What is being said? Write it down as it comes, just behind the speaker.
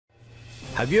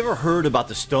Have you ever heard about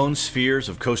the stone spheres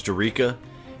of Costa Rica?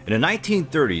 In the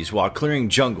 1930s, while clearing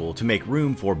jungle to make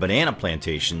room for banana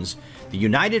plantations, the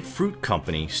United Fruit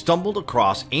Company stumbled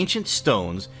across ancient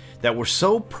stones that were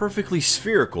so perfectly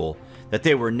spherical that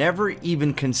they were never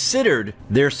even considered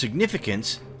their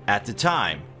significance at the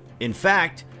time. In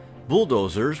fact,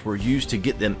 bulldozers were used to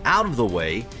get them out of the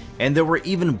way, and they were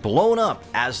even blown up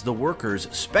as the workers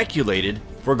speculated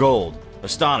for gold.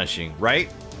 Astonishing,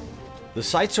 right? The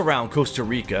sites around Costa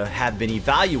Rica have been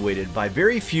evaluated by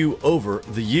very few over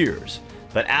the years,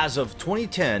 but as of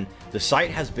 2010, the site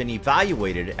has been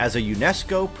evaluated as a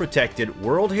UNESCO-protected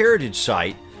World Heritage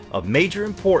Site of major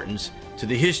importance to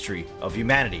the history of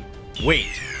humanity. Wait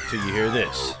till you hear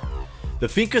this. The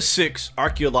Finca 6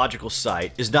 archaeological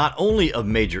site is not only of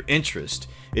major interest,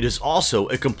 it is also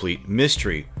a complete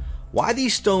mystery. Why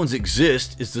these stones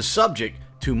exist is the subject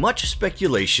to much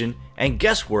speculation and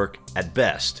guesswork at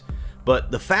best.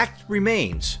 But the fact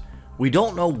remains, we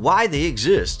don't know why they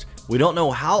exist, we don't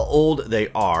know how old they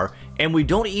are, and we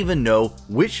don't even know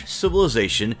which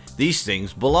civilization these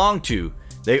things belong to.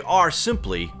 They are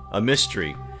simply a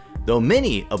mystery. Though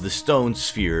many of the stone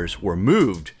spheres were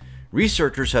moved,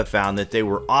 researchers have found that they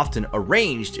were often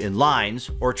arranged in lines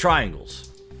or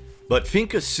triangles. But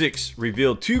Finca 6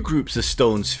 revealed two groups of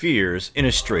stone spheres in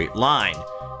a straight line,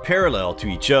 parallel to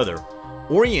each other,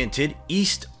 oriented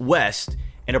east-west,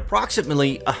 and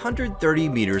approximately 130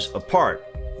 meters apart.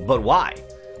 But why?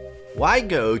 Why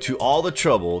go to all the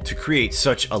trouble to create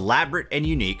such elaborate and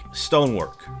unique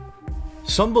stonework?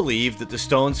 Some believe that the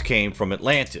stones came from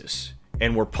Atlantis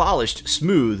and were polished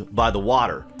smooth by the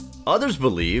water. Others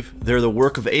believe they're the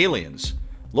work of aliens.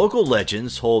 Local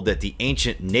legends hold that the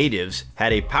ancient natives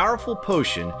had a powerful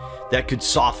potion that could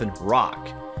soften rock.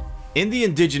 In the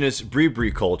indigenous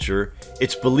Bribri culture,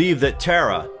 it's believed that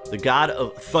Tara, the god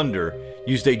of thunder,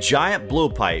 used a giant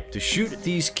blowpipe to shoot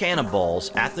these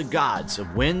cannonballs at the gods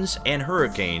of winds and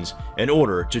hurricanes in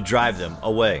order to drive them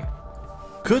away.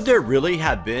 Could there really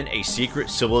have been a secret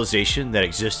civilization that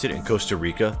existed in Costa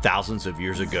Rica thousands of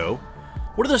years ago?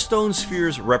 What are the stone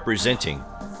spheres representing?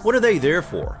 What are they there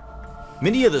for?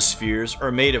 Many of the spheres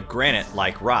are made of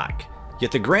granite-like rock,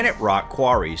 yet the granite rock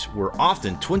quarries were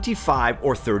often 25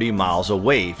 or 30 miles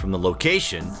away from the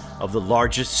location of the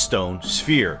largest stone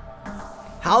sphere.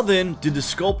 How then did the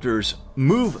sculptors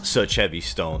move such heavy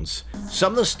stones?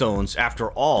 Some of the stones, after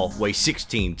all, weigh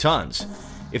 16 tons.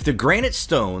 If the granite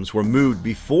stones were moved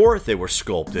before they were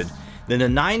sculpted, then the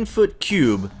 9-foot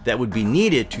cube that would be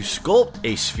needed to sculpt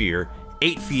a sphere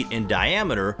 8 feet in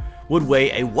diameter would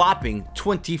weigh a whopping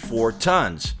 24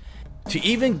 tons. To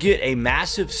even get a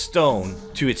massive stone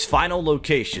to its final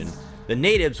location, the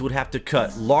natives would have to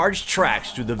cut large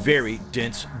tracks through the very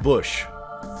dense bush.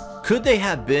 Could they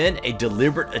have been a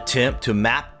deliberate attempt to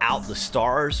map out the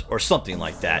stars or something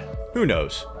like that? Who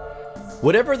knows?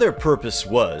 Whatever their purpose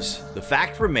was, the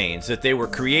fact remains that they were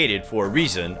created for a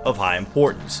reason of high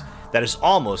importance that is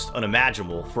almost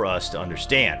unimaginable for us to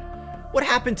understand. What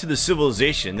happened to the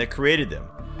civilization that created them?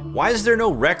 Why is there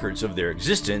no records of their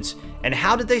existence, and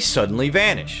how did they suddenly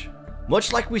vanish?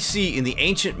 Much like we see in the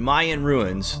ancient Mayan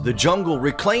ruins, the jungle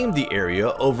reclaimed the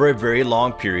area over a very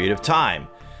long period of time.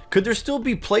 Could there still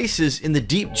be places in the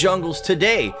deep jungles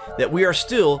today that we are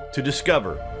still to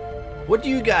discover? What do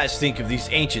you guys think of these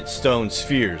ancient stone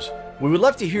spheres? We would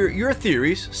love to hear your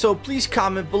theories, so please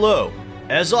comment below.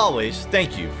 As always,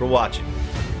 thank you for watching.